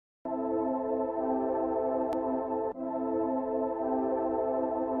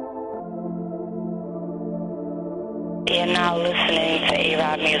You're now listening to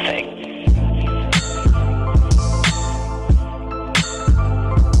A-Rap music.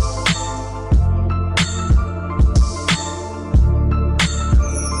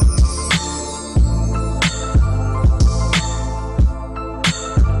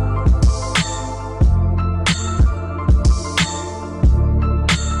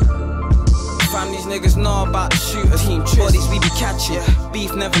 Niggas know about the shooters, team bodies we be catching.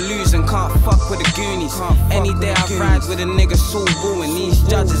 Beef never losing, can't fuck with the Goonies. Any day I ride with a nigga so wooing. These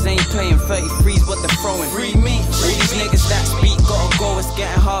judges ain't playing 33s, what they're throwing. Free me, all these niggas that speak gotta go. It's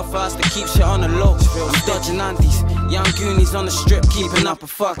getting hard for us to keep shit on the low. I'm dodging aunties, young Goonies on the strip, keeping up a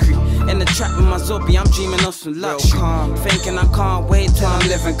fuckery. In the trap with my zombie, I'm dreaming of some luxury. Thinking I can't wait till I'm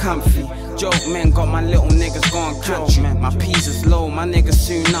living comfy. Joke man, got my little niggas going country. My peas is low, my niggas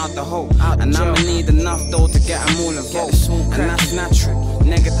soon out the hole. And I'ma need enough though to get them all involved. And that's natural,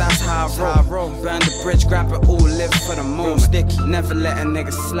 nigga, that's how I roll. Burn the bridge, grab it all, live for the moment. Never let a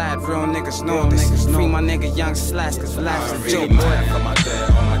nigga slide, real niggas know this. Free my nigga Young Slash, cause life's a joke. For my dad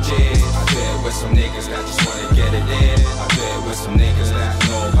on my J's, I do it with some niggas that just wanna get it in. I do it with some niggas that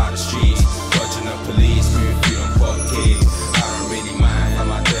know about the streets. Dodging the police, move through them fuck kids. I don't really mind for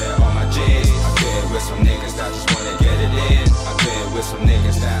my dad on my J's. I do it with some niggas that just wanna get it in. I do it with some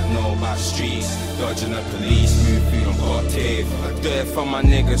niggas that know about the streets. Dodging the police, move through them fuck kids. I do it for my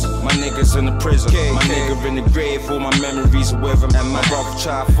niggas in the prison. My nigga in the grave, all my memories are with him. And my brother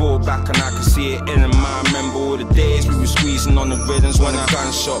tried to fall back and I can see it in him. I remember all the days we were squeezing on the rhythms when the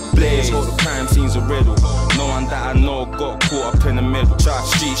gunshot blazed. All the crime scenes a riddle. No one that I know got caught up in the middle.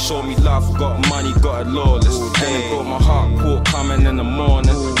 Street show me love, got money, got it lawless. And it got my heart caught coming in the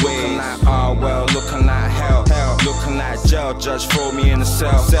morning. Looking like well, looking like hell. Looking like jail, judge throw me in the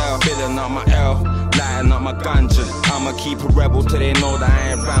cell. Filling up my L, lighting up my ganja. I'ma keep a rebel till they know that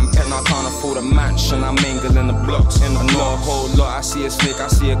I ain't ramping. I can't afford a mansion, I'm mingling the blocks. I know a whole lot, I see a snake, I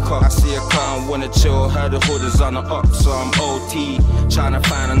see a cop. I see a car, I wanna chill, heard the hood is on the up. So I'm OT, trying to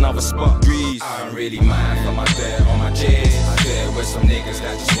find another spot. GREAZE. I don't really mind for my dad on my J's. I do it with some niggas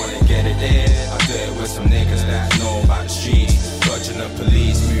that just wanna get it in. I do it with some niggas that know about the streets. Dodging the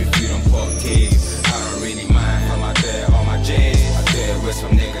police, move through them fuck kids. I don't really mind for my dad on my J's. I do it with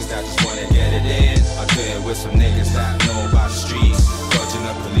some niggas that just wanna get it in. I do it with some niggas that know about the streets. Dodging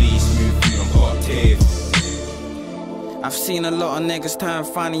the police, move through them fuck kids. I've seen a lot of niggas turn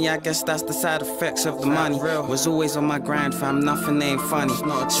funny, I guess that's the side effects of the money. Was always on my grind, fam, nothing ain't funny.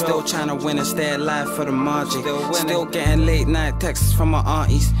 Still trying to win and stay alive for the margin. Still getting late night texts from my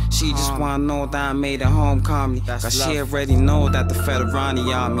aunties. She just wanna know that I made it home calmly. Cause she already know that the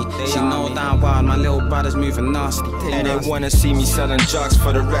Federani army. She know damn well my little brother's moving nasty. And they wanna see me selling drugs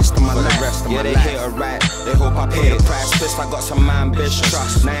for the rest of my life. Yeah, they hit it right, they hope I pay the price. Pissed, I got some ambition.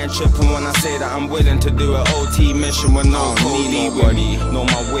 Trust, I ain't tripping when I say that I'm willing to do an OT mission when no need nobody. Know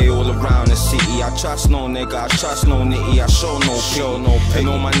my way all around the city. I trust no nigga, I trust no nitty. I show no pity.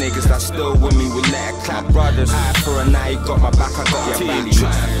 Know my niggas that still with me, we let it clap. Brothers, eye for an eye, got my back, I got your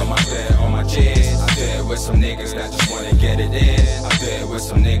back. For my dad on my J's. I do it with some niggas that just wanna get it in. I do it with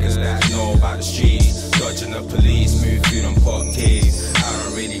some niggas that know about the streets. Dodging the police, move through them fuck kids. I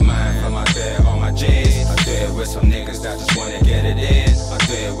don't really mind for my dad on my J's. I do it with some niggas that just wanna get it in. I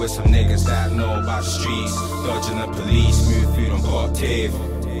do it with some niggas that know about the streets. Dodging the police, move through them fuck kids.